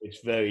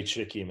 It's very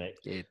tricky, mate.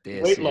 It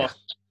is. Weight loss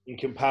in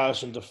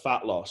comparison to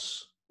fat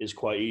loss is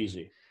quite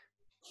easy.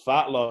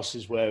 Fat loss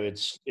is where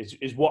it's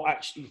what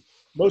actually,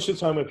 most of the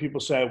time when people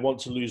say I want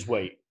to lose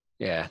weight,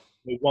 they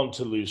want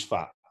to lose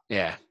fat.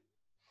 Yeah.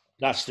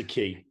 That's the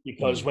key,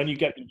 because when you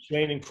get them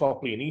training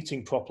properly and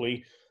eating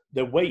properly,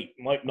 their weight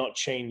might not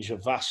change a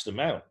vast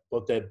amount,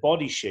 but their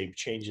body shape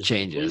changes.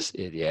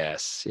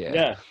 Yes.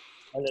 Yeah.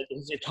 And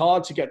it's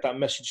hard to get that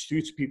message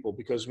through to people,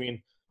 because,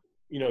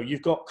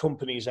 you've got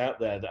companies out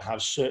there that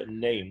have certain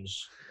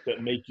names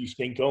that make you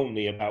think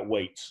only about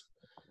weight.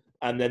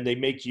 And then they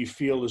make you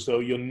feel as though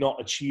you're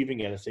not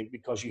achieving anything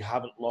because you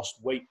haven't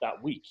lost weight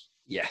that week.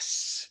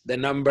 Yes. The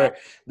number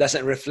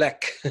doesn't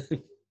reflect.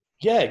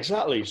 Yeah,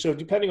 exactly. So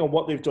depending on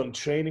what they've done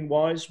training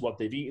wise, what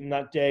they've eaten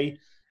that day,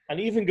 and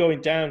even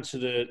going down to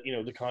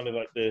the kind of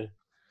like the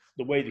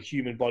way the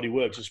human body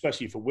works,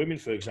 especially for women,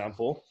 for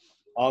example,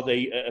 are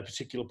they at a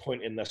particular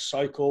point in their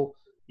cycle?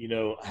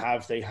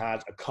 Have they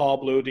had a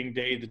carb loading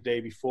day the day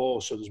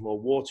before, so there's more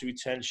water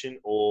retention,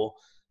 or,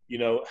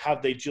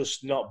 have they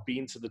just not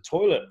been to the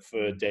toilet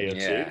for a day or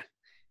two?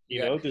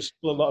 There's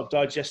still a lot of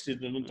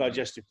digested and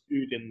undigested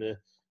food in the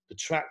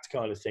tract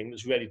kind of thing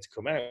that's ready to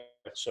come out.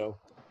 So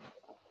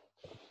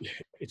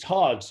it's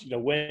hard,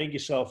 weighing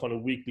yourself on a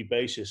weekly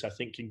basis, I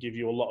think, can give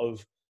you a lot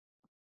of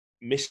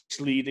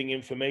misleading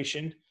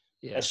information,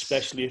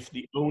 especially if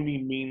the only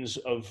means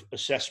of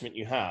assessment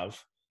you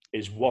have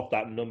is what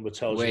that number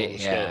tells you on the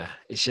scale.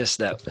 It's just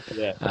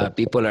that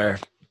people are,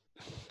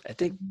 I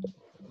think,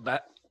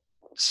 but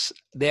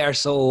they are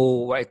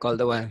so, what I call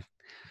the one,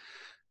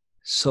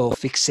 so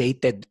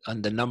fixated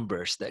on the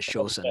numbers that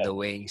shows on the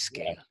weighing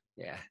scale.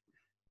 Yeah.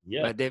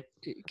 But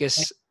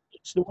because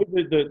it's the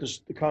way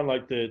the kind of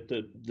like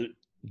the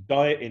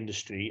diet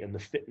industry and the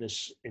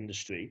fitness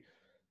industry,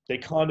 they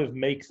kind of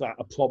make that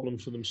a problem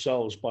for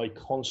themselves by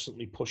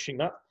constantly pushing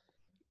that.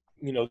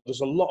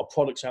 There's a lot of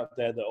products out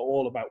there that are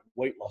all about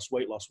weight loss,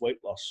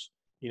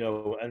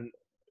 and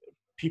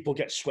people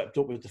get swept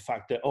up with the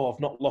fact that, I've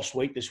not lost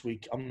weight this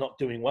week, I'm not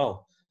doing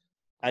well.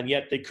 And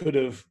yet they could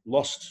have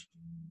lost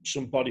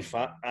some body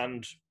fat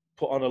and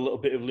put on a little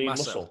bit of lean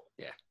muscle.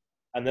 Yeah.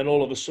 And then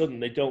all of a sudden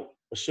they don't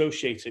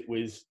associate it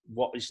with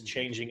what is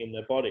changing in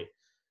their body.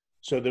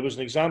 So there was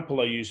an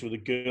example I used with a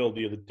girl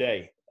the other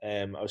day.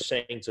 I was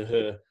saying to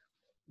her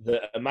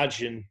that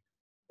imagine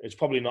It's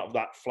probably not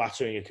that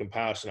flattering a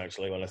comparison,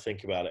 actually, when I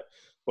think about it.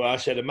 But I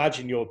said,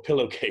 imagine your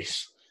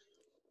pillowcase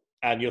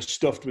and you're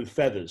stuffed with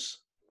feathers.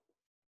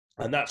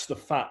 And that's the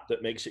fat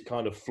that makes it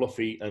kind of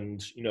fluffy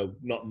and, you know,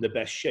 not in the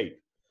best shape.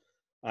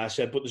 I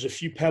said, but there's a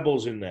few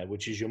pebbles in there,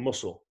 which is your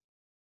muscle.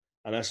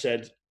 And I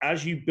said,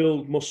 as you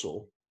build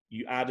muscle,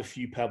 you add a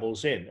few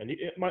pebbles in. And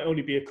it might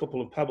only be a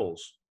couple of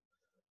pebbles,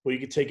 but you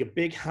could take a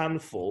big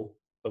handful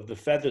of the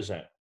feathers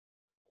out.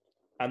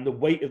 And the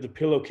weight of the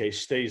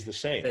pillowcase stays the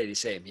same. Stay the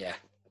same, yeah.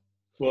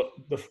 But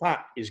the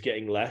fat is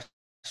getting less,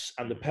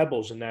 and the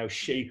pebbles are now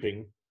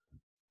shaping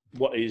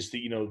what is the,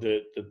 you know,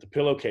 the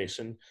pillowcase.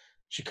 And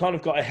she kind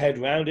of got her head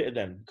around it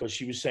then, because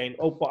she was saying,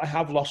 oh, but I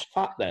have lost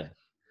fat then.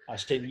 I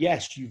said,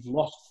 yes, you've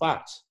lost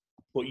fat,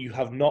 but you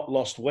have not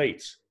lost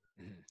weight.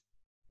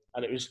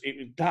 And it was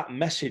that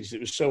message that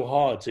was so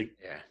hard to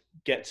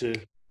get to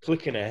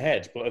click in her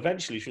head. But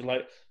eventually she was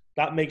like,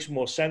 that makes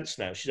more sense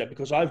now. She said,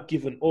 because I've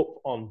given up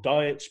on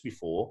diets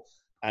before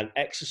and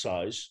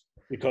exercise,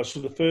 because for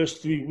the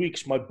first 3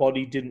 weeks, my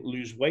body didn't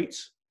lose weight.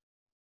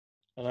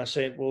 And I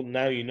said, well,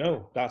 now you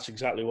know that's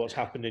exactly what's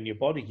happened in your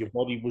body. Your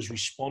body was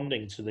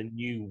responding to the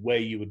new way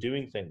you were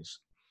doing things.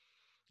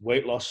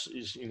 Weight loss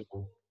is, you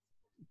know,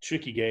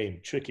 tricky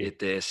game, tricky.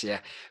 It is, yeah.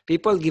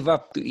 People give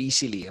up too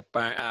easily,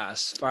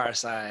 as far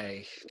as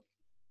I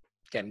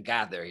can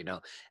gather. You know,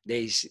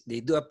 they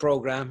do a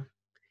program,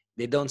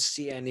 they don't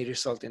see any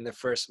result in the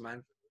first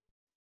month,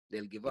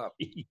 they'll give up.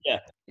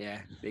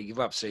 Yeah, they give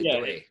up straight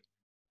away.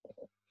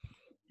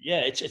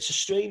 It's a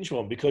strange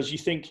one, because you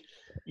think,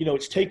 you know,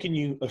 it's taken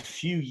you a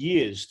few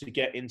years to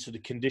get into the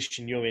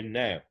condition you're in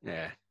now.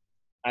 Yeah.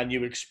 And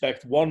you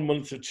expect 1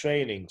 month of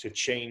training to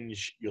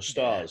change your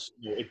stars.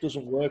 You know, it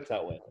doesn't work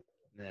that way.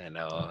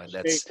 No,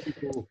 that's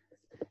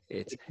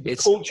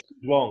it's culture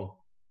is wrong.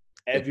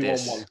 Everyone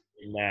wants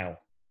it now.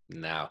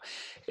 Now,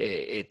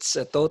 it's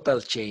a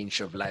total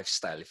change of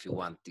lifestyle if you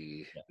want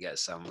to get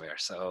somewhere.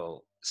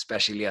 So,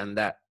 especially on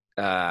that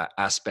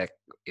aspect,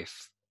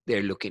 if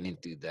they're looking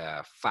into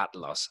the fat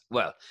loss,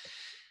 well,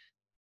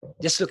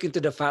 just look into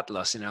the fat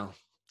loss. You know,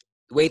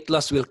 weight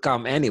loss will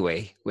come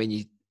anyway when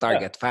you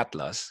target fat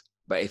loss.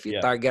 But if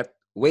you target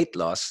weight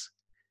loss,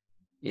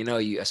 you know,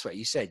 as what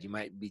you said, you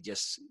might be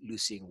just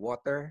losing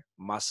water,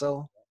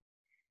 muscle,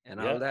 and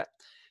all that.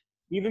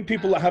 Even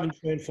people that haven't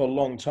trained for a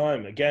long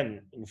time,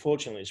 again,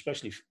 unfortunately,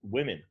 especially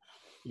women,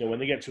 you know, when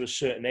they get to a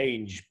certain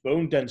age,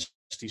 bone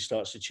density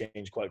starts to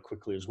change quite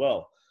quickly as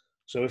well.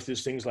 So if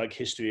there's things like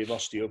history of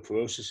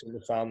osteoporosis in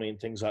the family and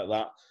things like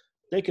that,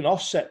 they can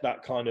offset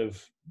that kind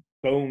of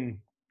bone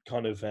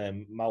kind of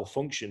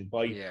malfunction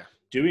by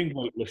doing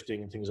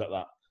weightlifting and things like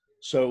that.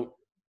 So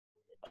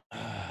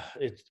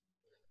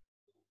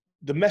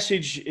the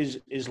message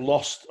is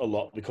lost a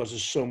lot because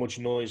there's so much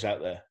noise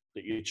out there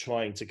that you're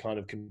trying to kind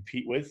of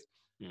compete with.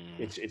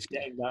 It's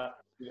getting that,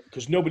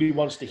 because nobody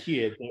wants to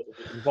hear that it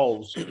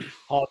involves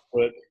hard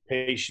work,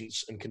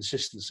 patience, and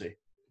consistency.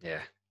 Yeah.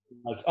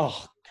 Like,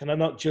 oh, can I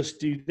not just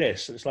do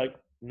this? And it's like,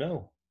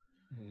 no.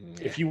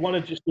 If you want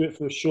to just do it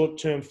for a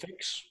short-term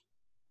fix,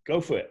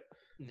 go for it.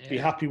 Be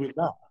happy with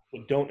that.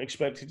 But don't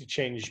expect it to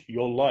change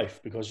your life,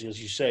 because,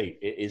 as you say,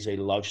 it is a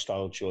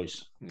lifestyle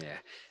choice. Yeah.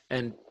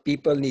 And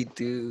people need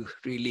to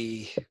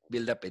really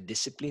build up a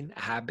discipline,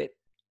 a habit.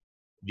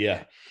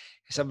 Yeah.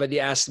 Somebody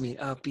asked me,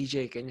 oh,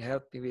 PJ, can you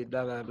help me with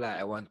blah, blah, blah?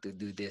 I want to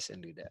do this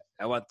and do that.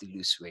 I want to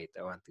lose weight.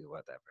 I want to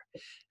whatever.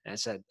 And I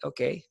said,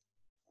 okay,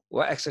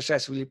 what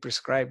exercise will you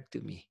prescribe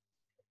to me?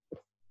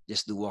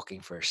 Just do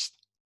walking first.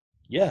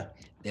 Yeah.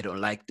 They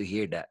don't like to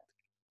hear that.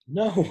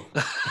 No.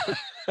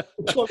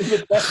 It's not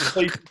the best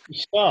place to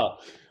start.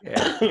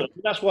 Yeah.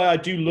 That's why I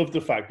do love the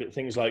fact that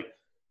things like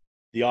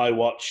the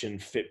iWatch and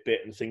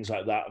Fitbit and things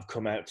like that have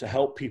come out to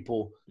help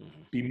people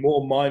be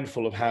more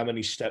mindful of how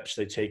many steps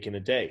they take in a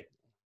day.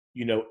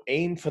 You know,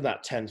 aim for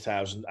that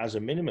 10,000 as a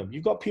minimum.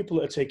 You've got people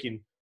that are taking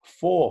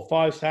 4,000,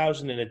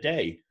 5,000 in a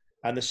day,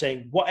 and they're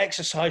saying, what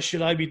exercise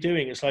should I be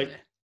doing? It's like,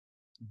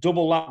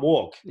 double that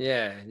walk.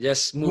 Yeah,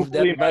 just move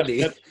that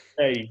body.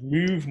 Hey,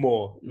 move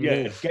more.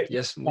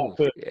 Just move.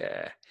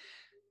 Yeah.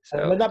 So,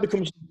 and then that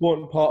becomes an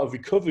important part of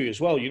recovery as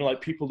well. You know,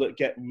 like people that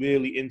get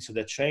really into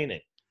their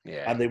training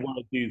and they want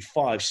to do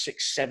 5,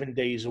 6, 7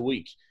 days a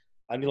week.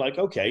 And you're like,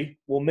 okay,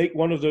 we'll make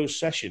one of those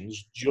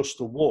sessions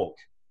just a walk.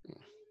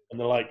 And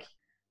they're like,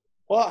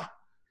 what?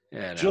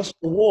 Just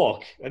a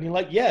walk? And you're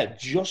like, yeah,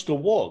 just a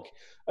walk.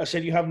 I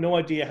said, you have no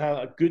idea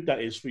how good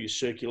that is for your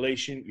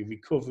circulation, your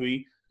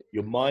recovery,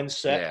 your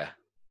mindset. Yeah.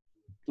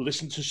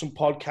 Listen to some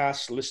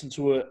podcasts, listen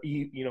to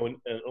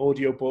an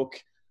audio book,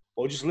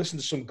 or just listen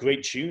to some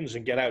great tunes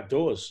and get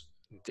outdoors.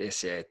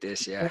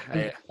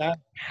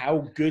 How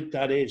good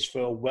that is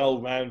for a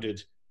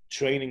well-rounded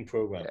training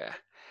program. Yeah.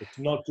 It's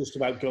not just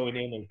about going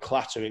in and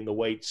clattering the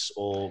weights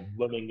or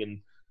running and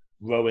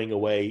rowing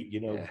away.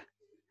 You know,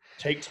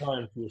 take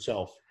time for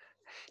yourself.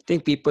 I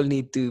think people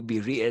need to be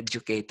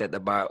re-educated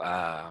about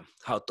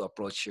how to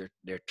approach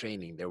their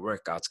training, their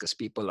workouts, because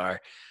people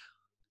are,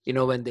 you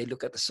know, when they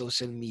look at the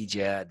social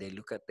media, they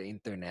look at the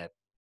internet,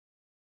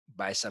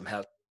 buy some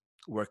health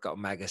workout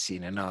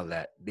magazine and all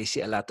that, they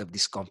see a lot of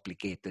these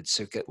complicated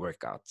circuit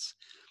workouts.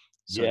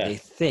 So Yeah. they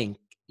think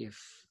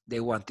if they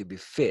want to be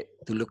fit,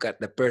 to look at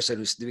the person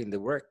who's doing the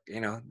work,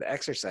 the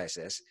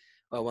exercises,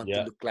 I want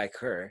to look like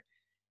her.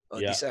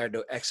 These are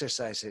the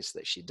exercises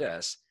that she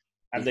does.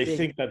 And they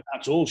think that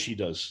that's all she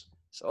does.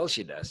 It's all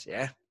she does,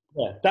 yeah.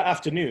 Yeah. That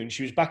afternoon,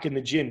 she was back in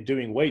the gym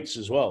doing weights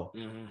as well.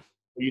 Mm-hmm.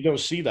 You don't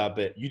see that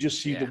bit. You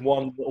just see the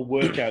one little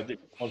workout that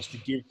she wants to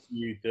give to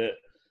you that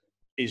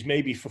is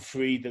maybe for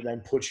free, that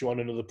then puts you on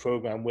another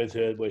program with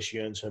her where she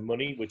earns her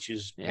money, which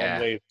is one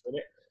way of doing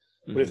it.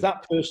 Mm-hmm. But if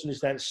that person is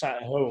then sat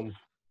at home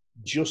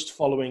just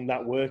following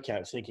that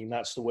workout, thinking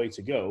that's the way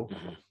to go,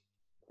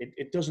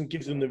 it doesn't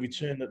give them the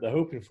return that they're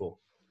hoping for.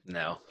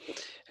 No.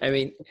 I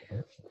mean,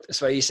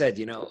 that's why you said,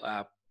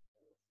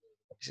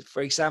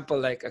 for example,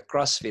 like a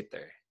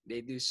CrossFitter,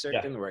 they do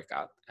certain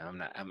workout. I'm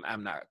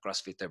not a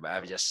CrossFitter, but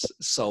I just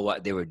saw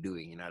what they were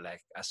doing,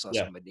 like I saw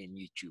somebody in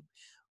YouTube.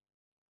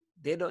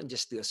 They don't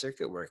just do a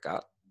circuit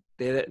workout.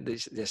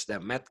 There's the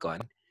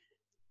Metcon.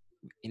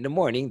 In the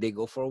morning, they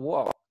go for a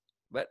walk.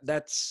 But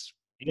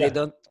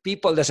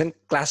people doesn't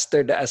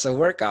cluster that as a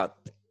workout.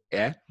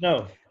 Yeah?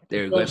 No.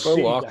 They're going for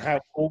a walk.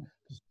 How all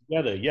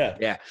together, yeah.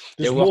 Yeah.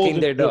 They're walking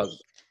their dog.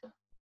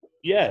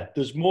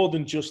 There's more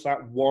than just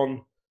that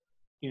one,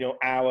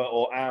 hour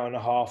or hour and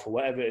a half or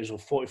whatever it is, or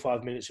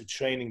 45 minutes of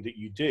training that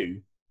you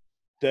do.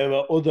 There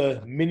are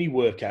other mini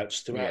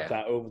workouts throughout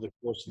that over the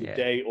course of the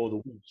day or the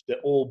week that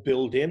all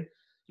build in.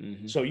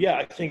 Mm-hmm. So,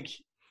 I think,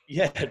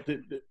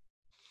 the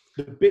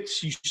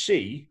bits you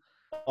see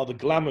are the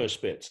glamorous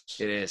bits.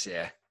 It is,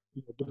 yeah.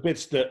 The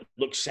bits that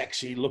look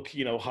sexy, look,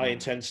 high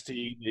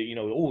intensity,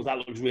 that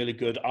looks really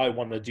good. I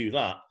want to do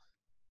that.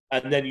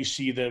 And then you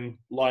see them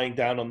lying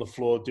down on the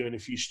floor doing a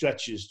few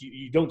stretches.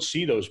 You don't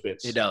see those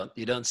bits. You don't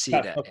see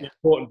That's that. not the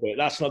important bit.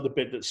 That's not the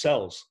bit that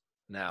sells.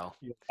 No.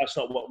 That's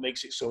not what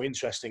makes it so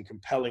interesting,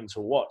 compelling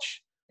to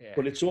watch. Yeah.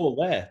 But it's all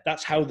there.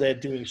 That's how they're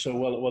doing so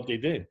well at what they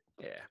do.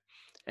 Yeah.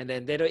 And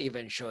then they don't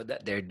even show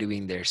that they're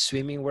doing their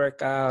swimming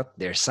workout,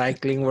 their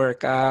cycling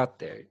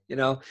workout,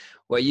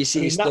 what you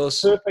see is that's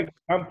those. That's a perfect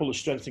example of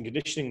strength and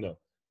conditioning, though.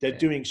 They're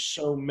doing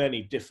so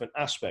many different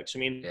aspects. I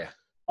mean,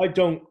 I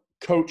don't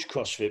coach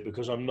CrossFit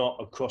because I'm not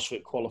a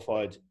CrossFit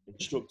qualified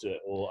instructor,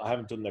 or I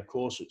haven't done their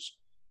courses.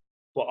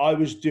 But I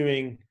was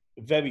doing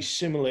very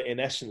similar in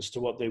essence to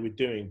what they were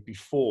doing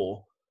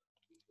before.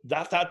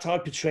 That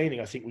type of training,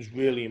 I think, was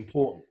really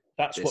important.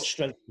 That's what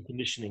strength and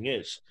conditioning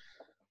is.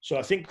 So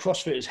I think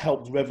CrossFit has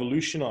helped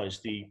revolutionize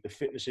the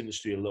fitness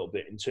industry a little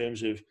bit in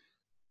terms of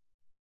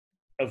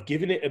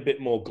giving it a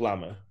bit more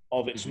glamour,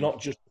 of it's not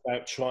just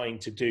about trying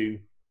to do,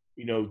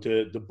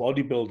 the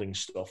bodybuilding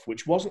stuff,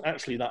 which wasn't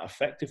actually that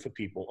effective for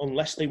people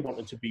unless they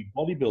wanted to be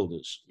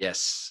bodybuilders.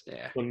 Yes.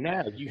 Yeah. So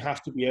now you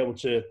have to be able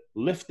to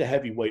lift the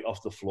heavy weight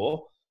off the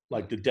floor,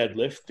 like the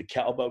deadlift, the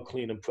kettlebell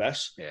clean and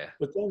press,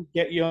 but then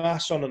get your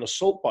ass on an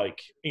assault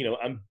bike,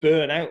 and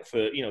burn out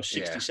for,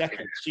 60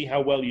 seconds, see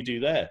how well you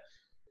do there.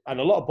 And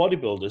a lot of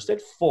bodybuilders,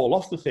 they'd fall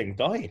off the thing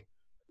dying.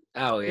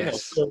 Oh,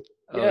 yes.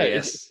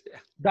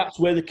 That's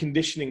where the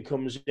conditioning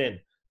comes in.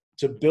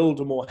 To build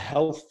a more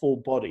healthful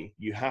body,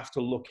 you have to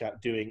look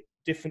at doing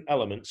different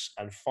elements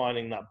and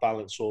finding that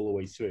balance all the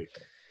way through.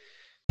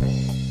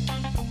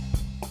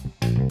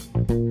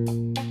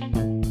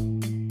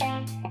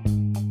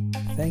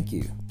 Thank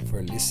you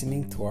for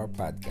listening to our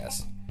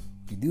podcast.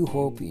 We do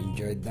hope you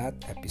enjoyed that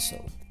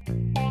episode.